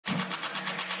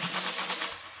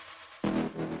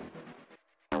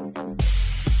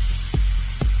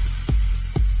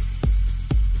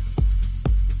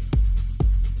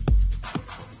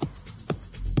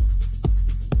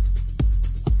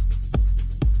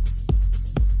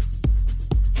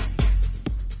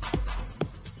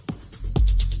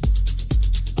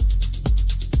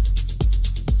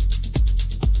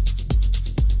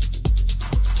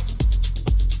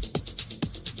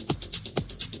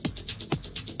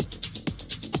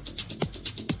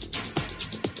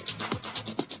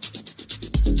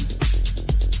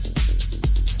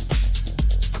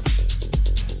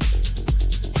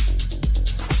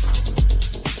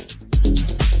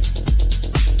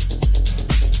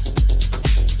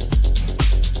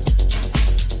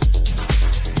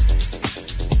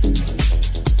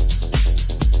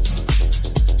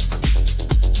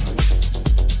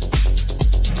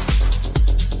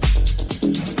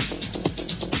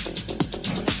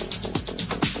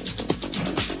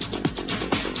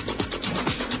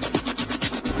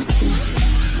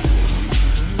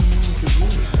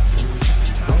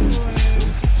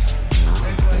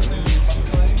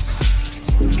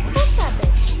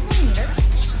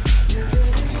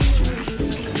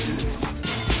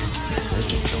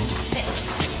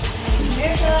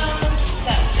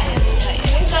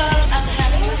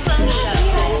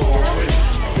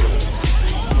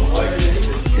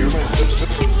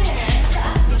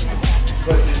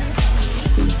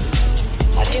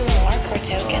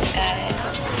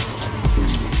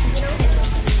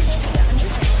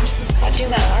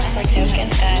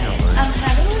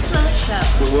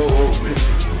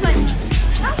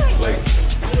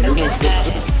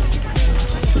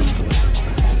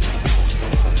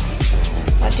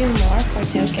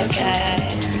token guy.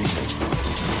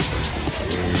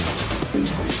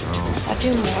 I'll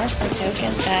do more for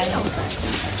token guy.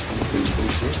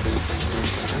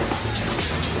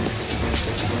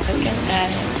 Token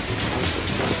guy.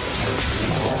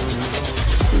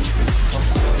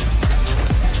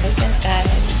 Token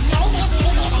guy.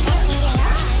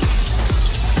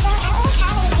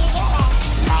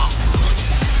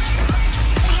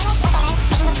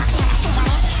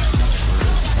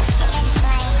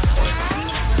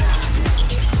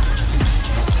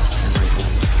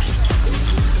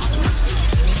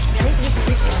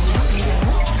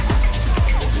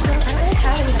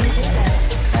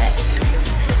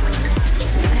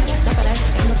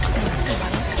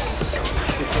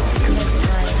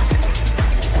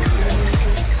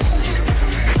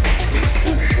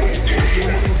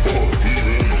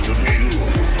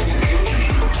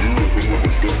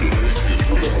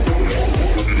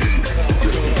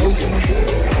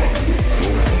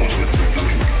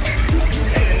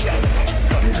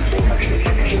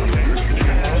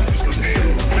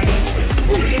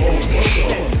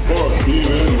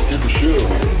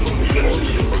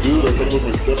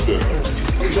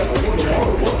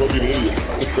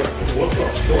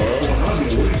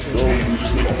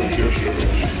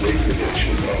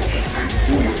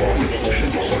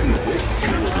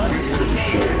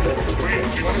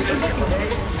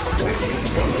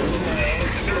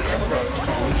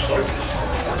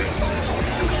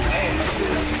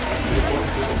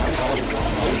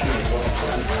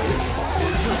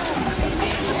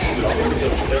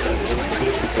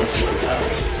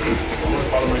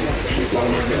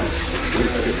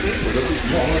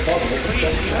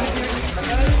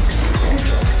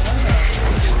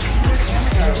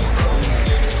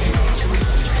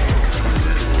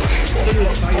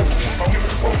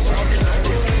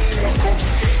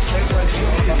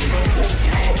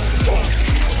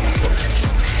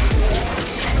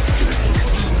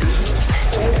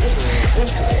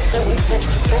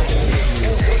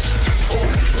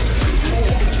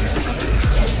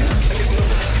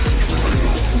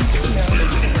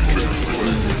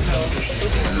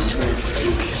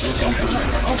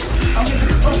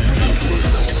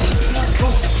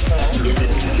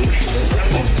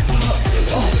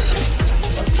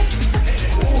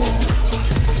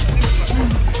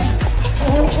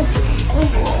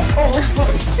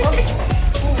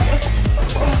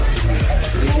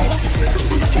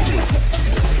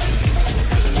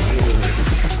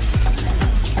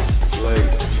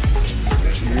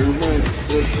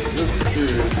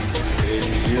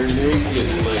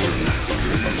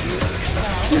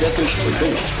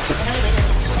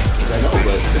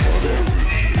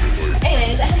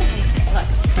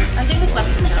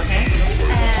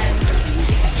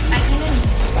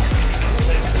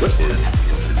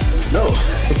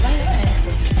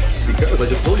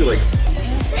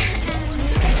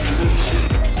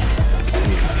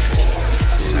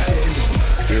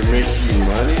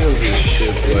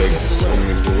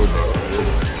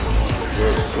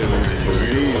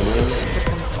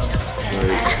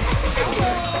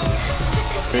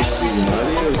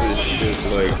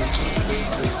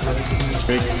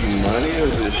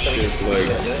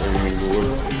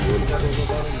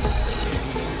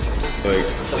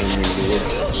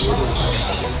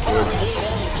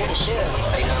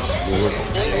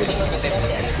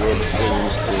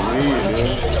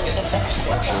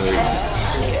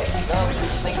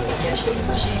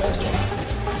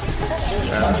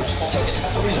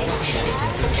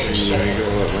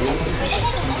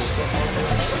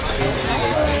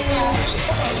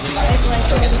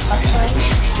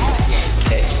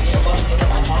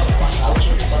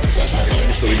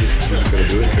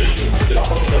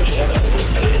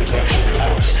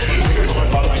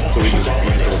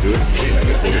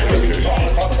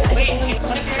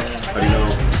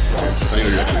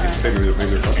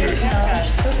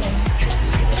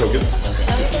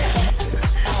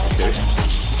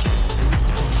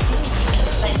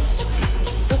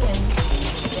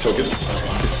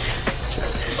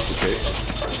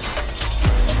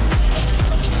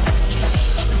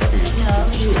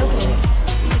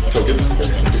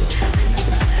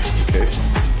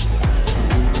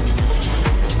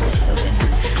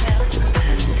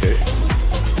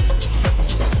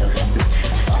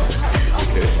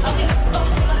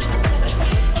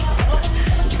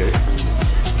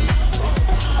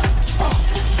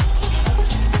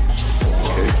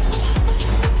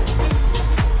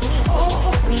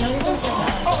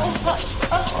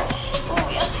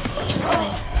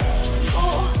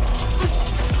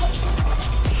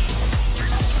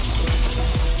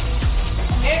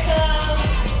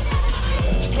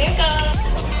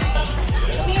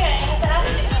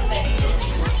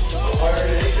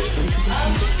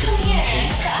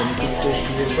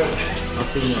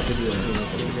 segna che dire una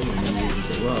cosa, ma non mi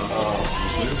dice guarda,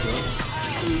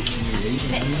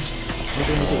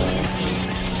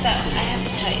 So, I have to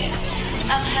tell you,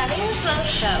 I'm having this little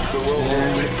show. The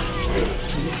world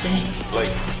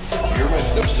like, you're my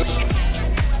stepsister.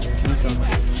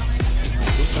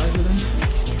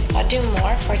 I'll do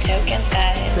more for tokens,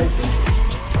 guys.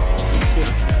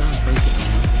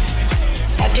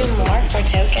 I'll do more for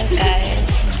tokens,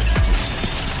 guys.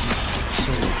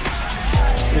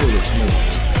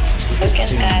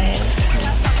 Tokens, guys.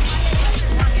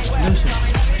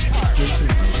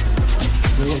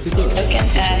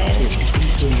 Tokens, guys.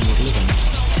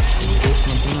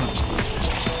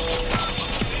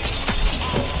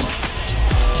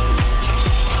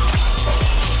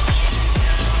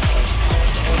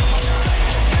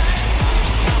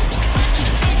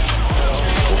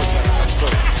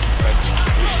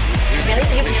 Really?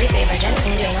 So you're previously a virgin?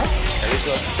 Can you do anal?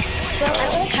 Well, I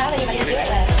don't really have anybody to do it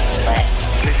with, but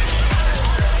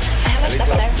I have my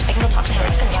stepmother. I can go talk to her. I'm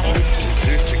just gonna log in.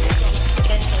 It's like...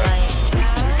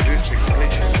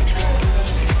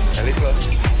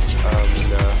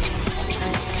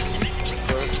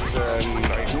 First,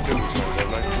 I introduce myself.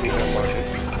 Nice to meet you, Martin.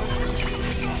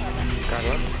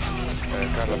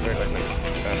 Carla, very nice name.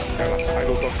 Carla, I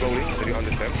will talk slowly, so you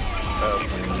understand.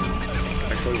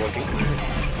 I'm slowly walking, so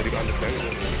you understand.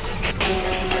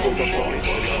 I will talk slowly,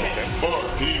 so you understand. Carla,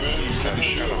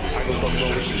 I will talk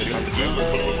slowly, so you understand. I'm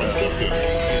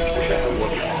slowly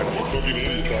walking, Carla. So I think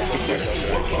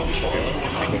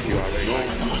because you are very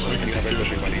nice, and you have very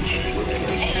good money.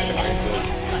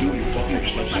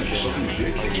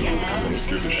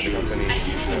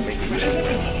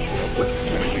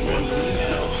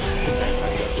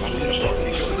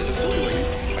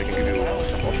 I can give you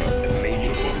some offer. Maybe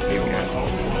you can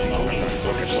sometimes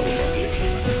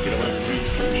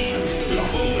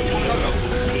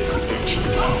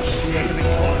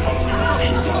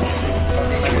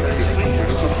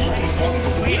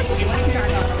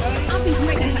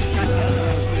work as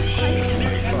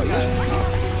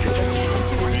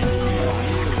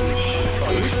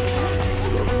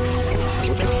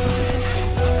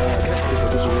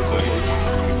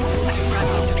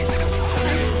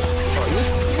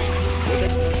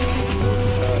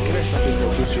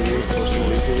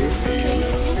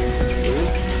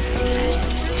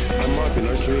I'm Martin,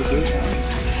 nice to meet you.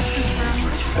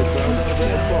 It's Where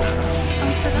are you from?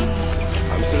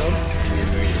 Amsterdam?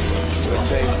 Let's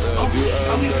say, do you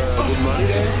earn good money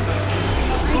there?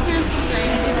 I can't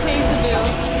complain, it pays the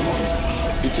bills.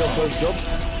 It's your first job?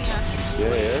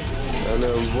 Yeah. Yeah. And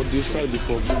what do you study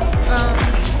before?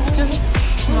 Just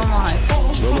normal high school.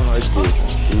 Normal high school.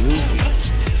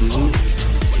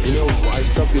 You know, I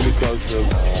stopped you because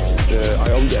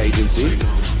I own the agency,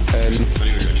 and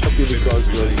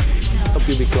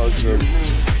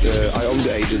I own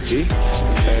the agency,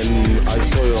 and I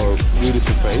saw your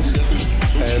beautiful face,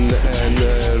 and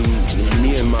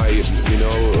me and my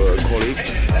colleague,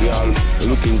 we are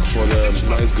looking for the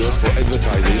nice girls for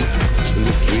advertising in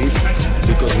the street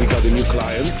because we got a new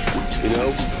client,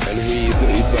 and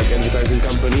it's like advertising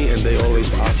company, and they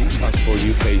always ask us for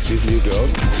new faces, new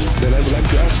girls. Then I would like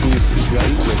to ask you if you are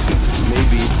interested,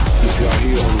 maybe if you are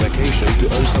here on vacation, to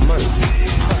earn some money.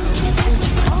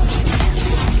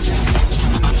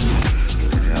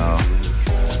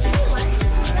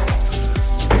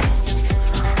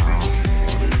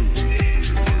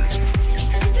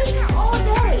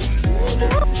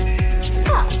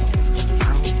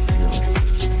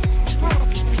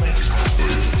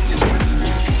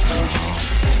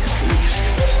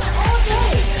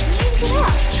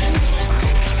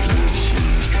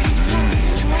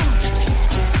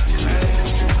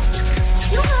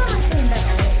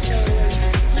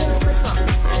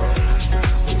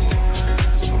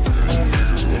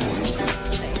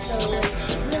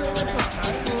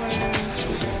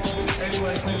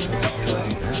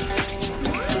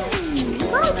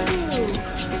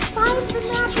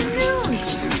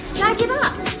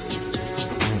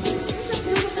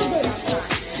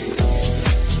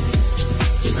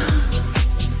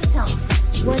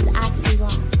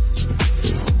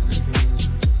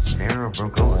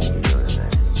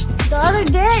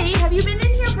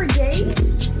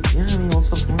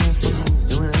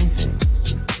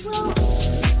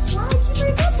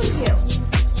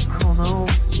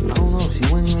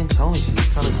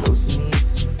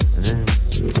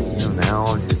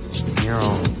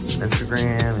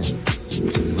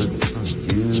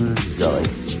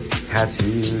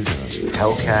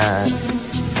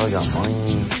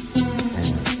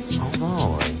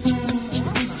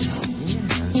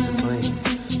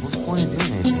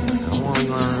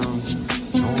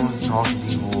 talk to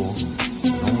people. I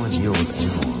don't want to deal with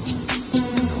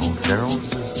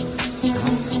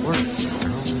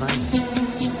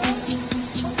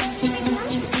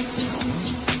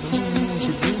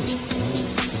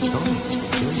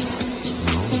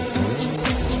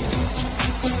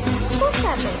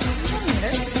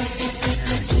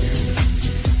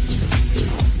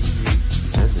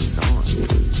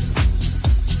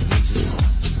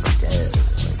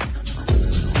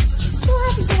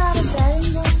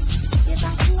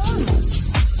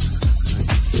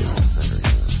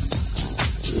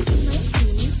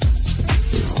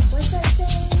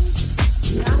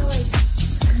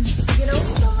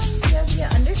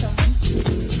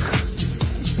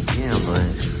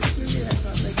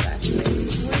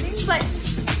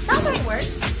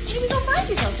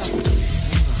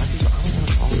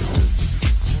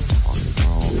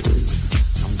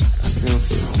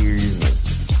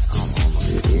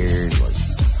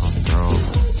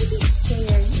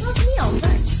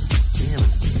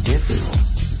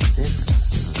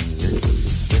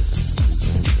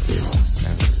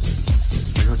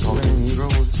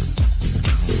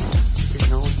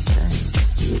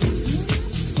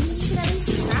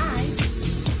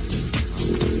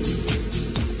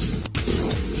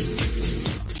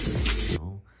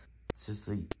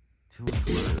Too much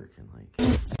work and like.